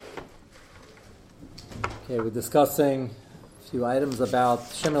Okay, we're discussing a few items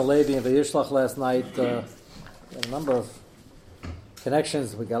about Shimon Levi and Vayishlach last night. A number of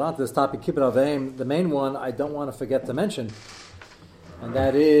connections. We got onto this topic, Kibbut Avim. The main one I don't want to forget to mention, and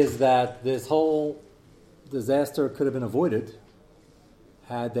that is that this whole disaster could have been avoided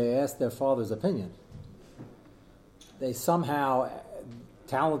had they asked their father's opinion. They somehow,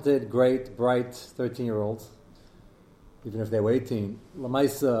 talented, great, bright 13-year-olds, even if they were 18,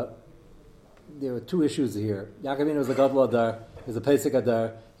 Lamaisa, there were two issues here. Yaakov Avinu was a Gadol Adar, he was a Pesach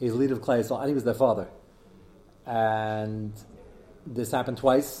Adar, he's the leader of Klai Yisrael, and he was their father. And this happened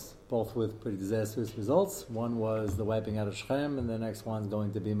twice, both with pretty disastrous results. One was the wiping out of Shechem, and the next one's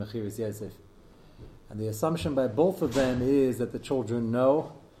going to be Mechiras Yosef. And the assumption by both of them is that the children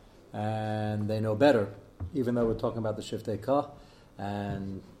know, and they know better, even though we're talking about the Shiftei Kah,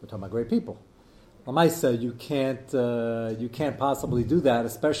 and we're talking about great people. Lamaisa, you can't possibly do that,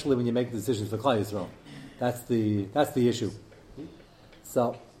 especially when you make decisions for Klai Yisrael. That's the issue.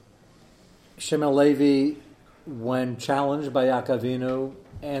 So, Shimon Levi, when challenged by Yaakov Avinu,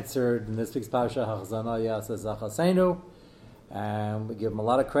 answered in this week's parasha, Hachzana Yasa Zachaseinu, and we give them a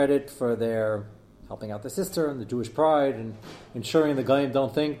lot of credit for their helping out their sister and the Jewish pride and ensuring the Goyim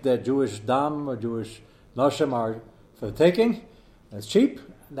don't think that Jewish dam or Jewish noshim are for the taking. It's cheap.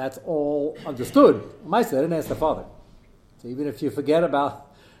 That's all understood. Maisa didn't ask the father. So even if you forget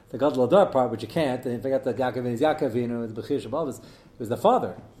about the Gadol Adar part, which you can't, and you forget that Yaakov Avinu is Yaakov Avinu, the Bechir Shabbat it was the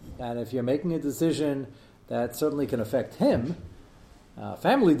father. And if you're making a decision that certainly can affect him, a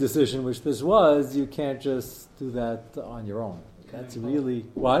family decision, which this was, you can't just do that on your own. That's really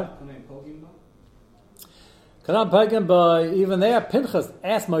what? Even there, Pinchas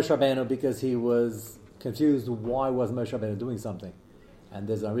asked Moshe Rabbeinu because he was confused why was Moshe Rabbeinu doing something. And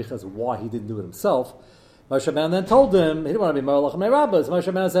there's arichas why he didn't do it himself. Moshe Rabbeinu then told him he didn't want to be Merlach Meirabbas.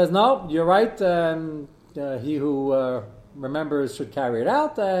 Moshe Rabbeinu says, "No, you're right. He who remembers should carry it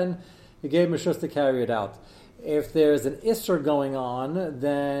out." And he gave him a shus to carry it out. If there's an isser going on,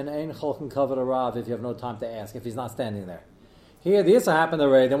 then ein cholkin kavod arav if you have no time to ask, if he's not standing there. Here, the isser happened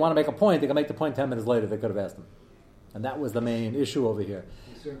already. They want to make a point. They can make the point 10 minutes later. They could have asked him. And that was the main issue over here.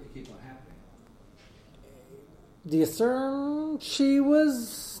 The Yisur, she was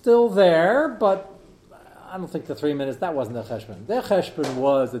still there, but I don't think the 3 minutes, that wasn't their cheshbon. Their cheshbon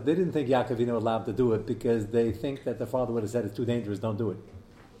was that they didn't think Yaakov Avinu allowed to do it because they think that the father would have said it's too dangerous, don't do it.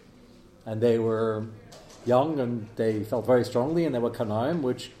 And they were young and they felt very strongly and they were kanaim,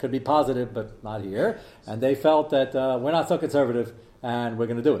 which could be positive but not here. And they felt that we're not so conservative and we're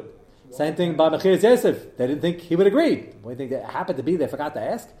going to do it. Same thing by Mechiras Yosef. They didn't think he would agree. We think that happened to be, they forgot to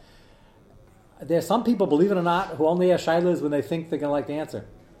ask. There's some people, believe it or not, who only ask shaylas when they think they're going to like the answer.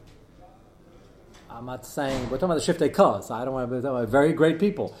 I'm not saying, we're talking about the Shiftei Kah, so I don't want to be talking about very great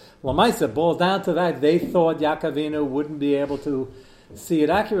people. Lamaisa boils down to that. They thought Yaakov Avinu wouldn't be able to see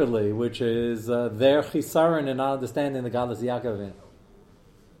it accurately, which is their chisaron in not understanding the godless Yaakov Avinu.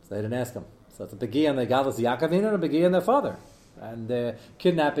 So they didn't ask him. So it's a begia on the godless Yaakov Avinu and a begia on their father. And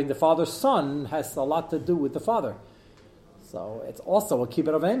kidnapping the father's son has a lot to do with the father. So it's also a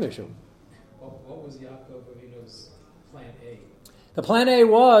kibbut avim issue. What was Yaakov Avinu's plan A? The plan A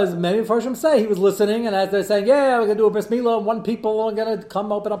was, many Mepharshim say, he was listening, and as they're saying, yeah, we're going to do a bris milah, one people are going to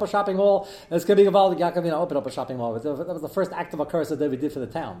come open up a shopping mall, and it's going to be involved. Yaakov Avinu opened up a shopping mall. That was the first act of a curse that David did for the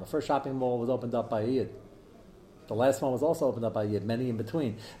town. The first shopping mall was opened up by Yid. The last one was also opened up by Yid, many in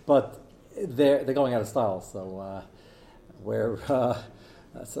between. But they're going out of style, so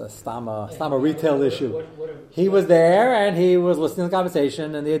that's a stama retail issue. He was there and he was listening to the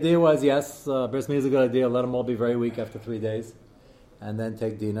conversation, and the idea was, yes, bris milah is a good idea. Let them all be very weak after 3 days, and then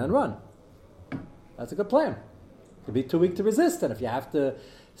take Dina and run. That's a good plan. You'll be too weak to resist, and if you have to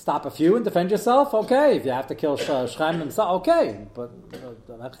stop a few and defend yourself, okay. If you have to kill Shechem himself, okay. But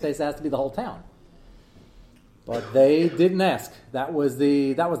the next case has to be the whole town. But they didn't ask. That was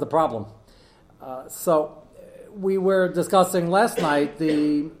the problem. So we were discussing last night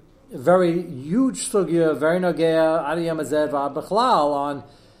the very huge sugya, very nogea, Adiyam Azed V'ad B'chlal, on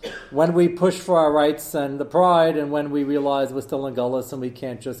when we push for our rights and the pride, and when we realize we're still in gullus and we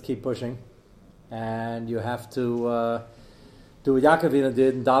can't just keep pushing. And you have to do what Yaakov Avinu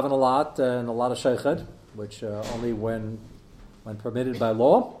did and daven a lot and a lot of sheikhad, which only when permitted by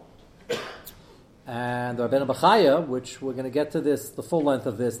law. And the Rabbeinu Bechaya, which we're going to get to this, the full length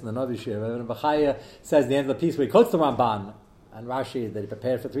of this in the Novi Shir. Rabbeinu Bechaya says at the end of the piece where he quotes the Ramban and Rashi that he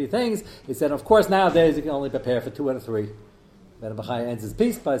prepared for 3 things. He said, of course, nowadays you can only prepare for 2 out of 3. Rabbeinu Bechaya ends his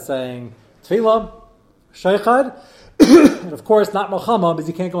piece by saying, Tefillah, Sheikhad, and of course not Milchama, because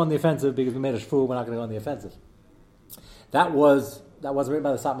you can't go on the offensive because we made a shvu, we're not going to go on the offensive. That was that wasn't written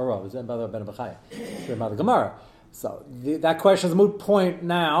by the Satmar, it was written by the Ben Bechaya. It was written by the Gemara. So that question is a moot point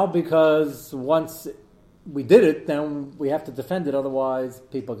now, because once we did it, then we have to defend it, otherwise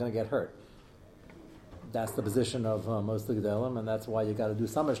people are going to get hurt. That's the position of most of the Gedolim, and that's why you got to do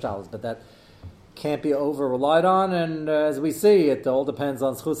some ishtalos, but that can't be over-relied on, and as we see, it all depends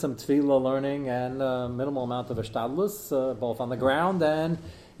on schusim tefillah learning and minimal amount of ishtalus, both on the ground and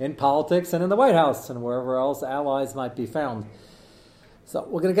in politics and in the White House and wherever else allies might be found. So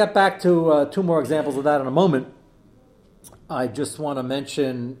we're going to get back to two more examples of that in a moment. I just want to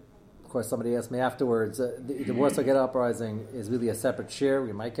mention, of course somebody asked me afterwards, the Warsaw Ghetto Uprising is really a separate shir.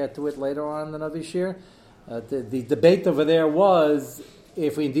 We might get to it later on in the Navi shir. The debate over there was,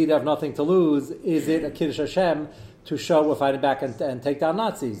 if we indeed have nothing to lose, is it a Kiddush Hashem to show we're fighting back and take down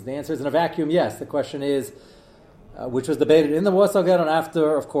Nazis? The answer is in a vacuum, yes. The question is, which was debated in the Warsaw Ghetto, and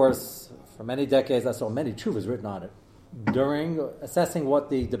after, of course, for many decades, I saw many tshuvas written on it, during, assessing what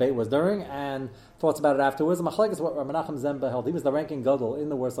the debate was during, and thoughts about it afterwards. Machlekes what Menachem Zemba held. He was the ranking gadol in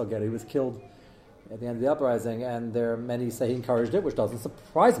the Warsaw Ghetto. He was killed at the end of the uprising, and there are many say he encouraged it, which doesn't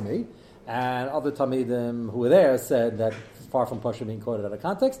surprise me. And other Talmidim who were there said that, far from Pasha being quoted out of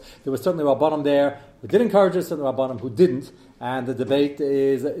context, there was certainly Rabbanim there who did encourage it, certainly Rabbanim who didn't, and the debate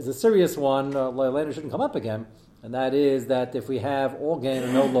is a serious one. Later shouldn't come up again, and that is that if we have all gain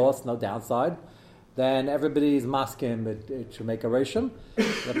and no loss, no downside, then everybody's maskim, it should make a reshim.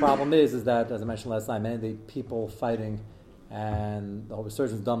 The problem is that, as I mentioned last night, many of the people fighting and the whole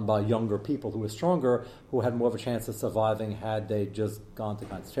resurgence done by younger people who were stronger, who had more of a chance of surviving had they just gone to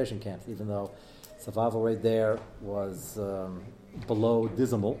concentration camps, even though survival rate there was below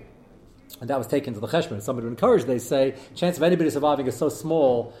dismal. And that was taken to the cheshbon. Somebody would encourage, they say, chance of anybody surviving is so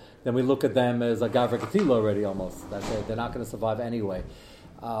small, then we look at them as a gavra ketila already almost. They're not going to survive anyway.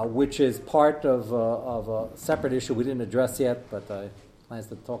 Which is part of a separate issue we didn't address yet, but I plan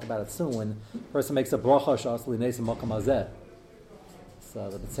to talk about it soon. When a person makes a bracha, shas l'nesim makam hazeh. So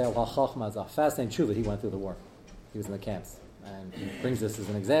the B'tzeil HaChachma is a fascinating tshuva. He went through the war. He was in the camps. And he brings this as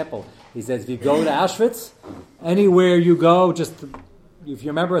an example. He says, if you go to Auschwitz, anywhere you go, just if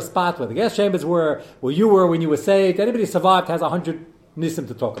you remember a spot where the gas chambers were, where you were when you were saved, anybody who survived has 100 nisim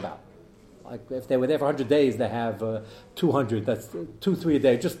to talk about. Like if they were there for 100 days, they have 200. That's 2-3 a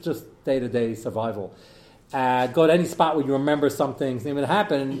day, just day-to-day survival. Go to any spot where you remember something that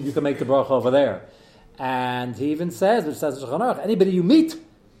happened, you can make the bracha over there. And he even says, which says, anybody you meet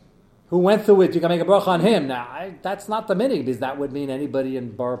who went through it, you can make a bracha on him. Now, that's not the meaning, because that would mean anybody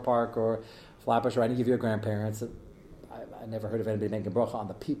in Borough Park or Flatbush or any of your grandparents. I never heard of anybody making a bracha on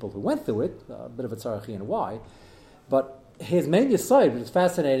the people who went through it. A bit of a tzarachi and why. But his main yesod, which is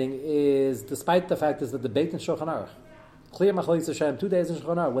fascinating, is despite the fact is the debate in Shulchan Aruch, clear Machlokes Hashem, 2 days in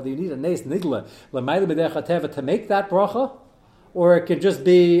Shulchan Aruch, whether you need a nes nigla l'mayla b'derech hateva to make that bracha, or it could just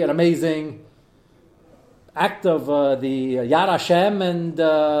be an amazing act of the Yad Hashem and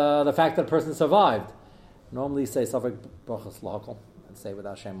the fact that a person survived. Normally you say Savik Brachas L'Hakol and say with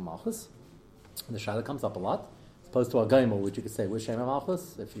Hashem Malchus. And the Shaila comes up a lot. As opposed to a Gaimel, which you could say with Shem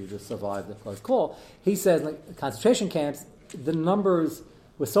Malchus if you just survived the close call. He says, like concentration camps, the numbers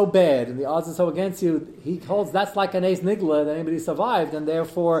were so bad and the odds are so against you, he holds that's like an ace nigla that anybody survived, and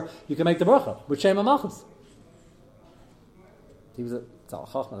therefore you can make the bracha with Shem Malchus. He was a Tzal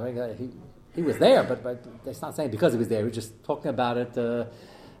Chachma. He was there, but it's not saying because he was there. He was just talking about it it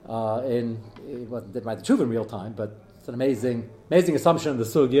wasn't did by the tshuva in real time, but it's an amazing assumption of the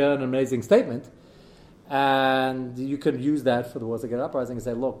sugya, an amazing statement. And you could use that for the Warsaw Ghetto Uprising and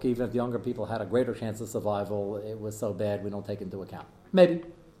say, look, even if the younger people had a greater chance of survival, it was so bad we don't take it into account. Maybe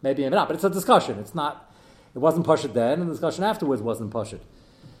not, but it's a discussion. It wasn't Pashut then, and the discussion afterwards wasn't Pashut.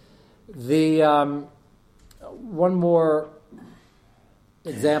 The one more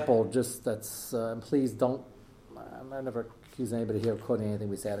example, just that's, please don't, I never accuse anybody here of quoting anything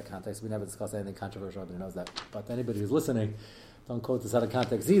we say out of context. We never discuss anything controversial, everybody knows that. But anybody who's listening, don't quote this out of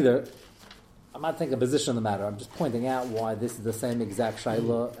context either. I'm not taking a position on the matter. I'm just pointing out why this is the same exact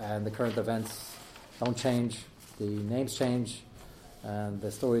shaila, and the current events don't change. The names change, and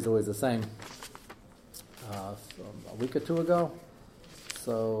the story is always the same. A week or two ago,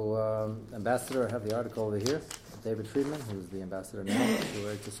 so Ambassador, I have the article over here, David Friedman, who's the ambassador now to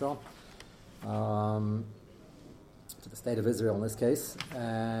Eretz Yisrael, to the state of Israel in this case,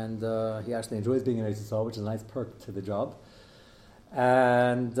 and he actually enjoys being in Eretz Yisrael, which is a nice perk to the job.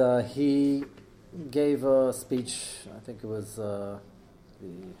 And he gave a speech, I think it was the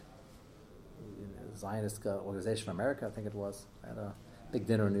Zionist Organization of America, I think it was, at a big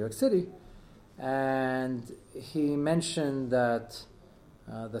dinner in New York City. And he mentioned that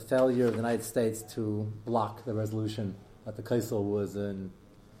the failure of the United States to block the resolution that the Kaisel was in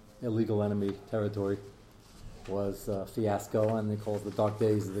illegal enemy territory was a fiasco, and he calls the dark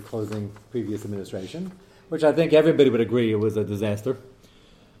days of the closing previous administration, which I think everybody would agree it was a disaster,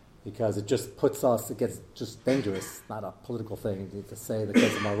 because it just puts us, it gets just dangerous, not a political thing, to say the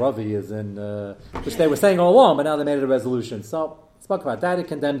case of Maravi is in, which they were saying all along, but now they made it a resolution. So, spoke about that, he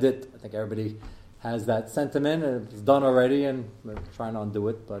condemned it. I think everybody has that sentiment, and it's done already, and we're trying to undo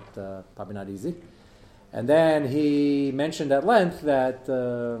it, but probably not easy. And then he mentioned at length that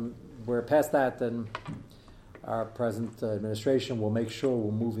we're past that, and our present administration will make sure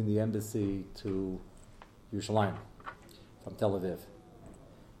we're moving the embassy to Yerushalayim from Tel Aviv.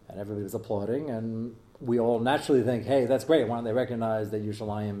 And everybody was applauding, and we all naturally think, hey, that's great. Why don't they recognize that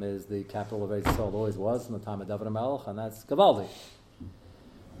Yerushalayim is the capital of Eretz Yisrael, always was in the time of David HaMelech, and that's Gavaldi.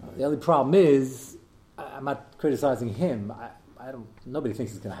 The only problem is, I'm not criticizing him. Nobody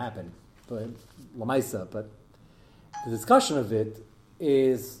thinks it's going to happen, but Lamaisa. But the discussion of it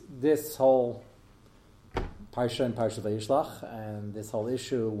is this whole Parsha and Parsha Vayishlach, and this whole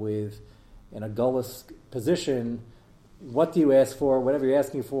issue with, in a Golas position, what do you ask for? Whatever you're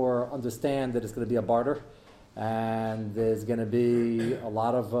asking for, understand that it's going to be a barter, and there's going to be a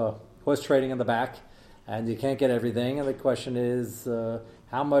lot of horse trading in the back, and you can't get everything. And the question is,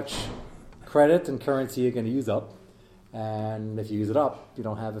 how much credit and currency you're going to use up, and if you use it up, you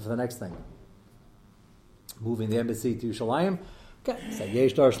don't have it for the next thing. Moving the embassy to Yerushalayim, okay, say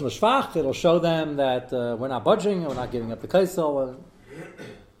Yesh Darshan L'Shvach, it'll show them that we're not budging, we're not giving up the Kaisel,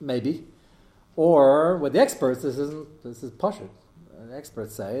 maybe. Or with the experts, this is Pashut. The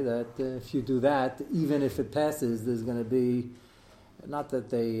experts say that if you do that, even if it passes, there's going to be, not that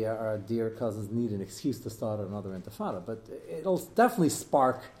they are dear cousins need an excuse to start another intifada, but it'll definitely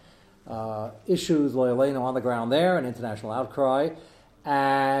spark issues on the ground there, an international outcry.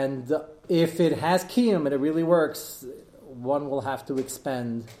 And if it has kiyum and it really works, one will have to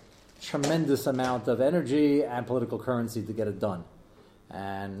expend tremendous amount of energy and political currency to get it done.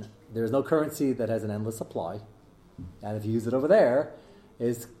 And there's no currency that has an endless supply. And if you use it over there,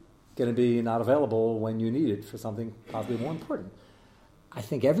 it's going to be not available when you need it for something possibly more important. I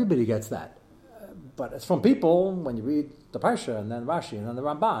think everybody gets that. But it's from people, when you read the Parsha and then Rashi and then the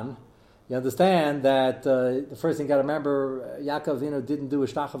Ramban, you understand that the first thing you got to remember, Yaakov Avinu didn't do a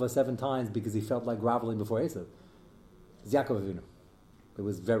shtachava 7 times because he felt like groveling before Esav. It's Yaakov Avinu. It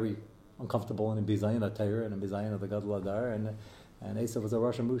was very uncomfortable in Bizayin HaTeirah and in Bizayin of the Gadol Adar, and Esav was a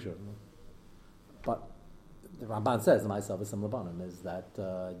Rosh Musha. But the Ramban says, myself as some Labanim, is that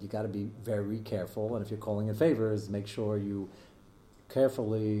you got to be very careful, and if you're calling in favors, make sure you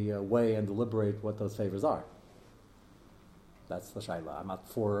carefully weigh and deliberate what those favors are. That's the shayla. I'm not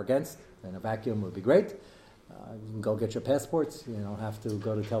for or against. In a vacuum would be great. You can go get your passports. You don't have to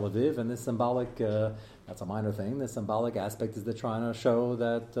go to Tel Aviv. And this symbolic, that's a minor thing. The symbolic aspect is they're trying to show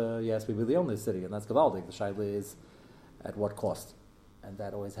that, yes, we really own this city. And that's Gavaldik. The shayla is at what cost? And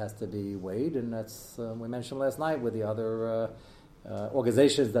that always has to be weighed. And that's, we mentioned last night with the other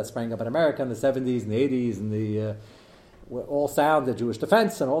organizations that sprang up in America in the 70s and the 80s and the all sound, the Jewish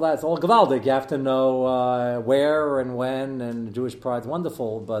defense and all that. It's all Gavaldik. You have to know where and when, and Jewish pride's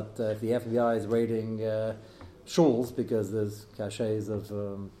wonderful, but if the FBI is raiding shuls because there's caches of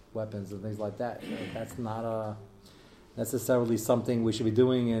weapons and things like that, that's not necessarily something we should be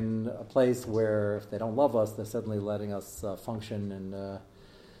doing in a place where if they don't love us, they're certainly letting us function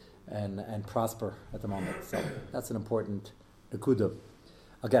and prosper at the moment. So that's an important nekuda.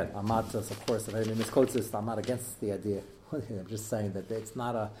 Again, I'm not, of course, if anybody misquotes this, I'm not against the idea. I'm just saying that it's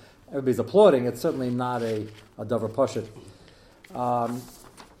not everybody's applauding, it's certainly not a davar pashut.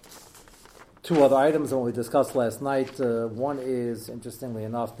 2 other items that we discussed last night. One is, interestingly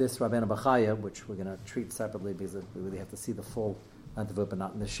enough, this Rabbeinu Bachaya, which we're going to treat separately because we really have to see the full length of it, but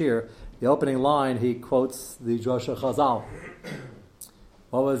not in this year. The opening line, he quotes the Drosha Chazal.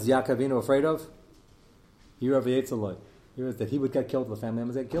 What was Yaakov Avinu afraid of? Year of Yetzirah. That he would get killed, the family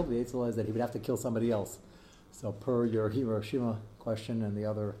members get killed. The Yetzirah is that he would have to kill somebody else. So per your Hiroshima question and the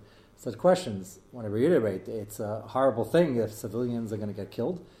other such questions, I want to reiterate, it's a horrible thing if civilians are going to get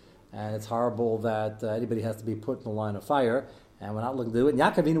killed, and it's horrible that anybody has to be put in the line of fire, and we're not looking to do it. And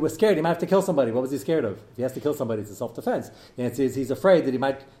Yaakov Avinu was scared. He might have to kill somebody. What was he scared of? If he has to kill somebody, it's a self-defense. The answer is he's afraid that he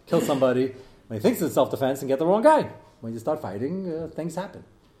might kill somebody when he thinks it's self-defense and get the wrong guy. When you start fighting, things happen.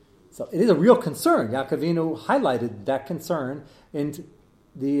 So it is a real concern. Yaakov Avinu highlighted that concern in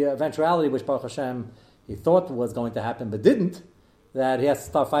the eventuality which Baruch Hashem he thought was going to happen but didn't, that he has to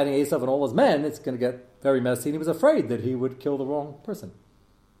start fighting Esav and all his men. It's going to get very messy. And he was afraid that he would kill the wrong person,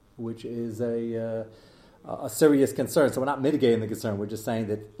 which is a serious concern. So we're not mitigating the concern. We're just saying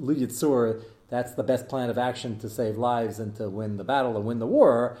that Lu Yitzur, that's the best plan of action to save lives and to win the battle and win the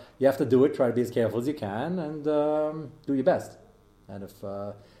war. You have to do it, try to be as careful as you can, and do your best. And if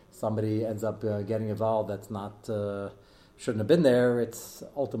somebody ends up getting involved that's not shouldn't have been there, it's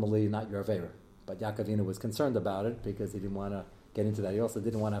ultimately not your favor. But Yaakov Avinu was concerned about it because he didn't want to get into that. He also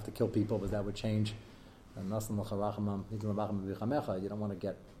didn't want to have to kill people, because that would change. You don't want to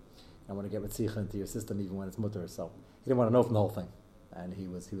get Ritzicha into your system even when it's mutter. So he didn't want to know from the whole thing, and he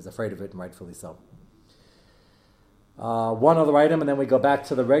was afraid of it, and rightfully so. One other item, and then we go back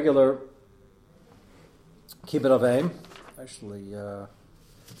to the regular Kibbut Aveim. Actually,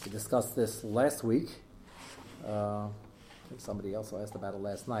 we discussed this last week. I think somebody else asked about it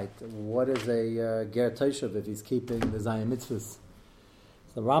last night. What is a Ger Toshav if he's keeping the Zayim Mitzvahs?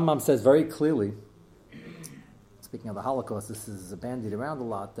 So the Rambam says very clearly, speaking of the Holocaust, this is bandied around a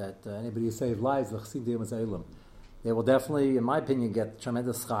lot, that anybody who saved lives, they will definitely, in my opinion, get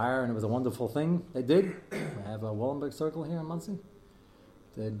tremendous schar, and it was a wonderful thing they did. We have a Wallenberg Circle here in Muncie.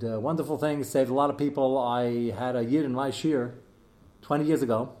 Did wonderful things, saved a lot of people. I had a yid in my shir 20 years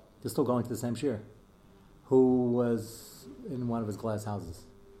ago, they're still going to the same shir, who was in one of his glass houses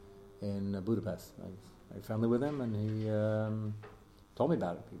in Budapest. I was very friendly with him, and he told me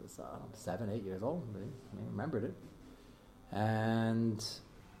about it. He was 7, 8 years old. He remembered it. And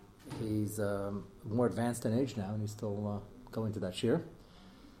he's more advanced in age now, and he's still going to that shir.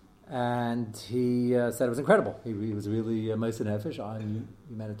 And he said it was incredible. He was really Moshe Nefesh on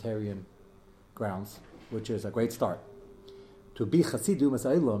humanitarian grounds, which is a great start. To be Chasidu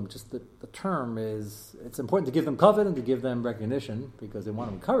Masailam, just the term is, it's important to give them kavod and to give them recognition because they want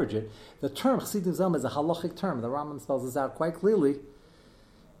to encourage it. The term Chasidu Zalm is a halachic term. The Rambam spells this out quite clearly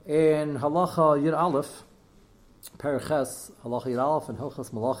in Halacha Yud Aleph, Periches, Halacha Yud Aleph, and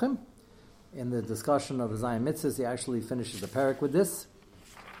Hilchas Malachim. In the discussion of the Zayim Mitzvahs, he actually finishes the parak with this.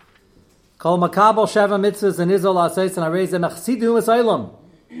 Kol makabel sheva mitzvahs and izol aseis and arei zeh Chasidu Masailam.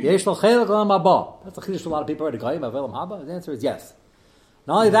 Yesh lo chelik olam haba. That's a chiddush to a lot of people. The answer is yes.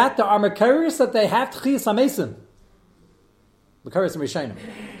 Not only that, there are mekaris that they have tchiyas hamesim. Mekaris and Rishonim.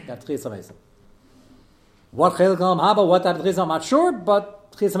 They have tchiyas hamesim. What chelik olam haba? What type of tchiyas? I'm not sure,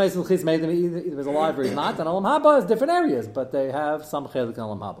 but tchiyas hamesim, tchiyas medim, either he's alive or he's not. And olam haba is different areas, but they have some chelik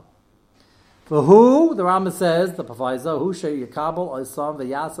olam haba. For who, the Rambam says, the Pavaiza, who she yikabel oisam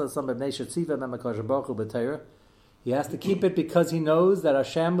v'yasa some b'nei shetziva memakash baruch hu b'teirah. He has to keep it because he knows that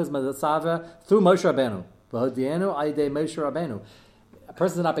Hashem was Mazasava through Moshe Rabbeinu. V'hodienu aydei Moshe Rabbeinu. A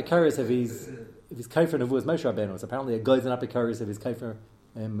person is not precarious if he's kaifer nevuas Moshe Rabbeinu. So apparently a guy is not precarious if he's kaifer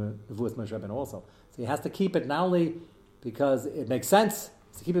nevuas Moshe Rabbeinu also. So he has to keep it not only because it makes sense,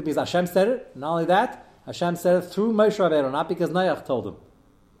 to keep it because Hashem said it. Not only that, Hashem said it through Moshe Rabbeinu, not because Noach told him.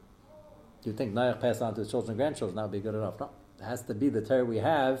 You'd think Noach passed on to his children and grandchildren, that would be good enough. No, it has to be the Torah we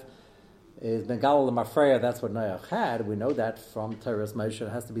have. Is Bengal Mafreya, that's what Noach had. We know that from Teres Moshe. It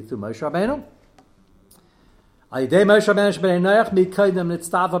has to be through Moshe Rabbeinu. If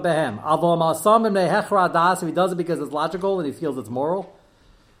he does it because it's logical and he feels it's moral,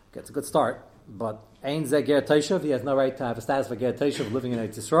 gets a good start. But Ein Ze Ger Toshav, he has no right to have a status for Ger Toshav living in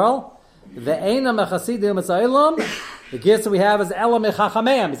Eretz Yisrael. The gifts that we have is Elam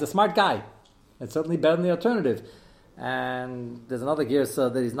Echachamaim. He's a smart guy. It's certainly better than the alternative. And there's another gear so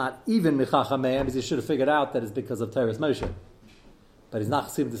that he's not even Mechachameim, because he should have figured out that it's because of Teres Moshe. But he's not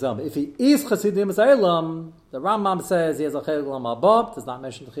Chassidim T'Saylam. If he is Chassidim T'Saylam, the Rambam says he has a Chelik Lam Abab, does not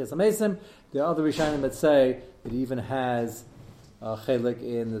mention the Tchias HaMesim. There are other Rishonim that say that he even has a Chelik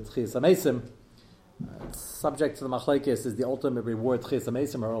in the Tchias HaMesim. Subject to the Machlekes is the ultimate reward Tchias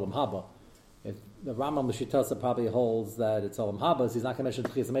HaMesim or Olam Haba. If the Rambam L'Shitasa probably holds that it's Olam Haba, so he's not going to mention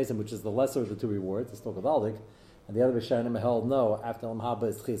Tchias HaMesim, which is the lesser of the two rewards, it's still Gavaldik. And the other Rishonim held no, after Olam Haba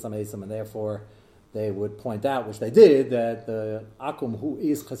is Tchias HaMesim, and therefore they would point out, which they did, that the Akum, who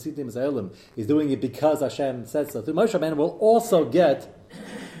is Chasidim Zaylim, is doing it because Hashem said so. Through Moshe Rabbeinu will also get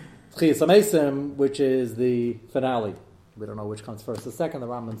Tchias HaMesim, which is the finale. We don't know which comes first or second. The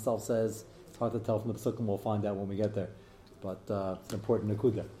Rambam himself says, it's hard to tell from the Pesukim, we'll find out when we get there. But it's an important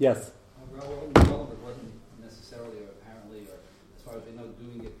Nakuda. Yes? Relevant wasn't necessarily or apparently, or as far as they know,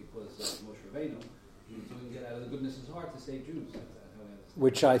 doing it because Moshe Rabbeinu. He was doing it out of the goodness of his heart to save Jews.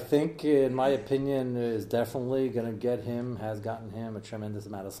 Which I think, in my opinion, is definitely going to get him, has gotten him a tremendous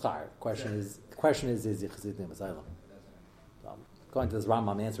amount of schar. Question is he Chassidim Asylum? Going to this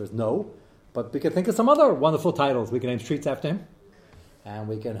Rambam, the answer is no. But we can think of some other wonderful titles. We can name streets after him. And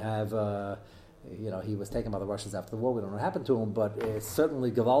we can have, he was taken by the Russians after the war. We don't know what happened to him, but it's certainly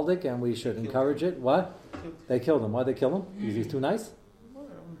Gavaldik, and we should encourage it. What? They killed him. Why'd they kill him? Because he's too nice?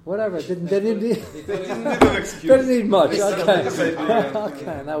 whatever. Didn't need much. They Okay. said the same thing. Okay,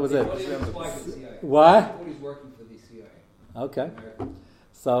 and that was it. What do you apply for the CIA? What? What he's working for the CIA. Okay. America.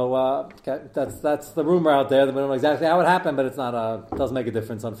 So okay, that's the rumor out there that we don't know exactly how it happened, but it's not doesn't make a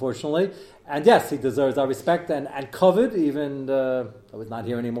difference, unfortunately. And yes, he deserves our respect and covered, even though he's not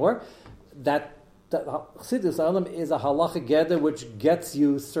here anymore. That Chassidus Olam is a halachic gather which gets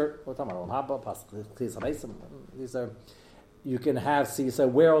you certain. These are you can have. See, you say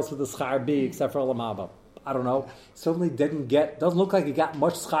where else would the schar be except for Olam Haba? I don't know. Certainly doesn't look like he got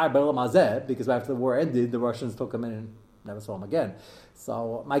much schar by Olam Hazeh because after the war ended, the Russians took him in and never saw him again.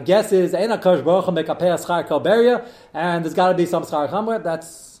 So my guess is Ein HaKadosh Baruch Hu mekapeh schar kol beria, and there's got to be some schar chamra.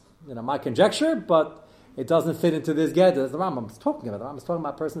 That's my conjecture, but it doesn't fit into this gather. The Rambam is talking about. The Rambam is talking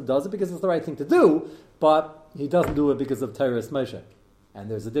about a person who does it because it's the right thing to do, but he doesn't do it because of terrorist Moshe. And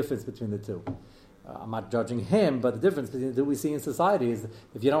there's a difference between the two. I'm not judging him, but the difference between the two we see in society is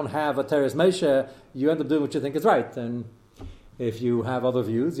if you don't have a terrorist Moshe, you end up doing what you think is right. And if you have other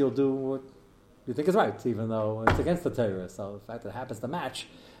views, you'll do what you think is right, even though it's against the terrorists. So the fact that it happens to match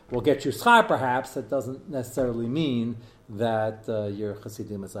will get you schar, perhaps. It doesn't necessarily mean that you're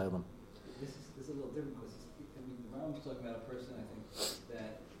Chassidim Asylum. This is a little different because the Rambam's talking about a person, I think,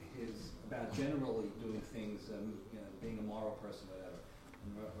 that is about generally doing things, being a moral person, whatever.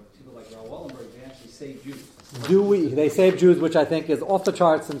 And people like Raoul Wallenberg, they actually save Jews. They save Jews, which I think is off the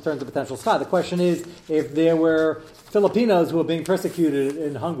charts in terms of potential schar. The question is, if there were Filipinos who were being persecuted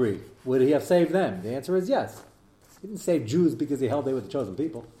in Hungary, would he have saved them? The answer is yes. He didn't save Jews because he held they were the chosen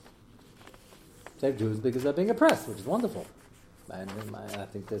people. He saved Jews because they're being oppressed, which is wonderful. And I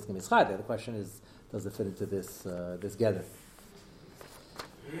think there's going to be schar there. The question is, does it fit into this gather?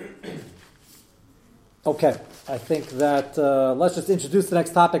 Okay, I think that let's just introduce the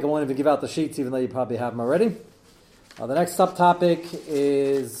next topic. I won't even give out the sheets, even though you probably have them already. The next subtopic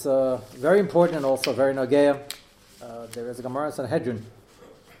is very important and also very nogea. There is a Gemara in Sanhedrin,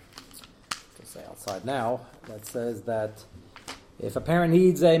 just say outside now, that says that if a parent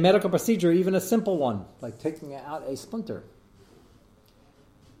needs a medical procedure, even a simple one, like taking out a splinter,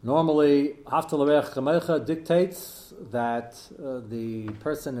 normally Hafta L'Reich Chamecha dictates that the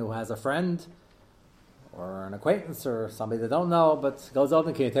person who has a friend or an acquaintance or somebody they don't know, but goes out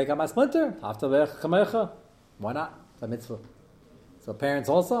and can you take out my splinter? Hafta L'Reich Chamecha. Why not? It's a mitzvah. So parents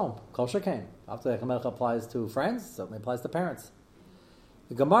also, Kol Shekain. Hafta L'Reich Chamecha applies to friends, certainly applies to parents.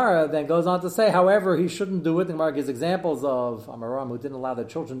 The Gemara then goes on to say, however, he shouldn't do it. The Gemara gives examples of Amoraim who didn't allow their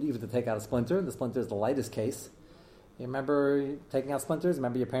children even to take out a splinter. The splinter is the lightest case. You remember taking out splinters?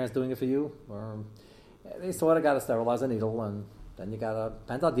 Remember your parents doing it for you? Or they sort of got to sterilize a needle, and then you got to,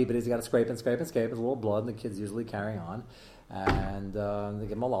 depends how deep it is, you got to scrape and scrape and scrape. There's a little blood, and the kid's usually carrying on. And they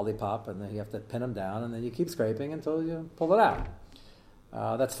give him a lollipop, and then you have to pin him down, and then you keep scraping until you pull it out.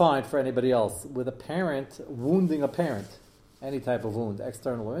 That's fine for anybody else. With a parent, wounding a parent, any type of wound,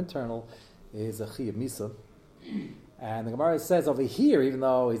 external or internal, is a chiyuv misa. And the Gemara says over here, even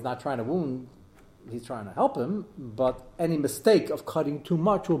though he's not trying to wound, he's trying to help him, but any mistake of cutting too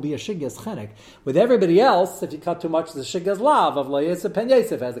much will be a shigas chenek. With everybody else, if you cut too much, the shigas lav of lo yesef pen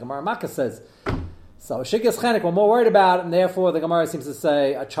yesef, as the Gemara Makkah says. So shigas chenek, we're more worried about, and therefore the Gemara seems to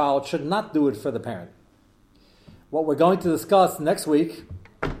say a child should not do it for the parent. What we're going to discuss next week,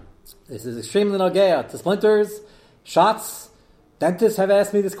 this is extremely nogea to splinters, shots. Dentists have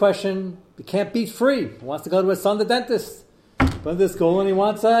asked me this question. You can't beat free. He wants to go to his son, the dentist. But this school, and he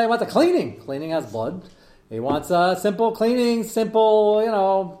wants a cleaning. Cleaning has blood. He wants a simple cleaning,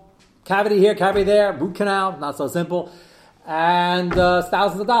 cavity here, cavity there, root canal, not so simple. And it's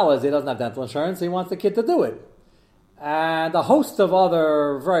thousands of dollars. He doesn't have dental insurance, so he wants the kid to do it. And a host of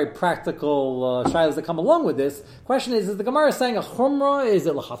other very practical shilas that come along with this. Question is the Gemara saying a chumrah? Is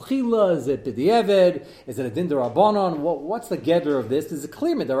it l'chatchila? Is it b'di'evid? Is it a din d'Rabbanan? What's the gather of this? Is it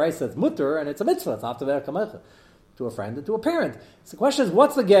clear mid'oraisa? It's mutter, and it's a mitzvah. It's after v'ekamecha. To a friend and to a parent. So the question is,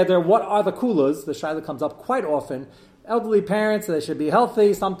 what's the gather? What are the kulas? The shayla comes up quite often. Elderly parents, they should be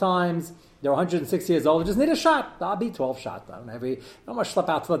healthy sometimes. They're 160 years old. They just need a shot. I'll be 12 shot. Don't want to schlep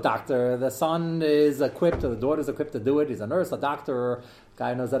out to the doctor. The son is equipped, or the daughter's equipped to do it. He's a nurse, a doctor, a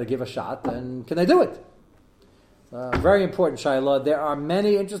guy who knows how to give a shot. And can they do it? Very important shayla. There are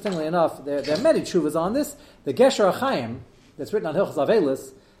many, interestingly enough, there are many tshuvas on this. The Gesher HaChaim, that's written on Hilchos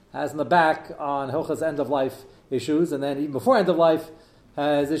Avelis, has in the back on Hilchos end of life issues, and then even before end of life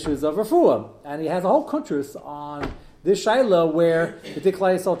has issues of refuah. And he has a whole kuntrus on this shayla where the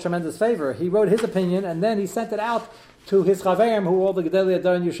Diklai saw tremendous favor. He wrote his opinion, and then he sent it out to his chaverim, who were all the Gedolei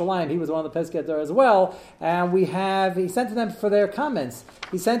Adar in Yerushalayim. He was one of the Pesach Adar as well. And he sent to them for their comments.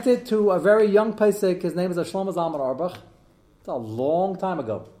 He sent it to a very young Pesach. His name is Shlomo Zalman Auerbach. It's a long time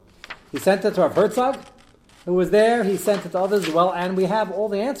ago. He sent it to Rav Herzog, who was there. He sent it to others as well, and we have all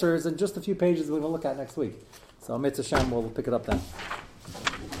the answers in just a few pages we're going to look at next week. So Mitzvah Shem, we'll pick it up then.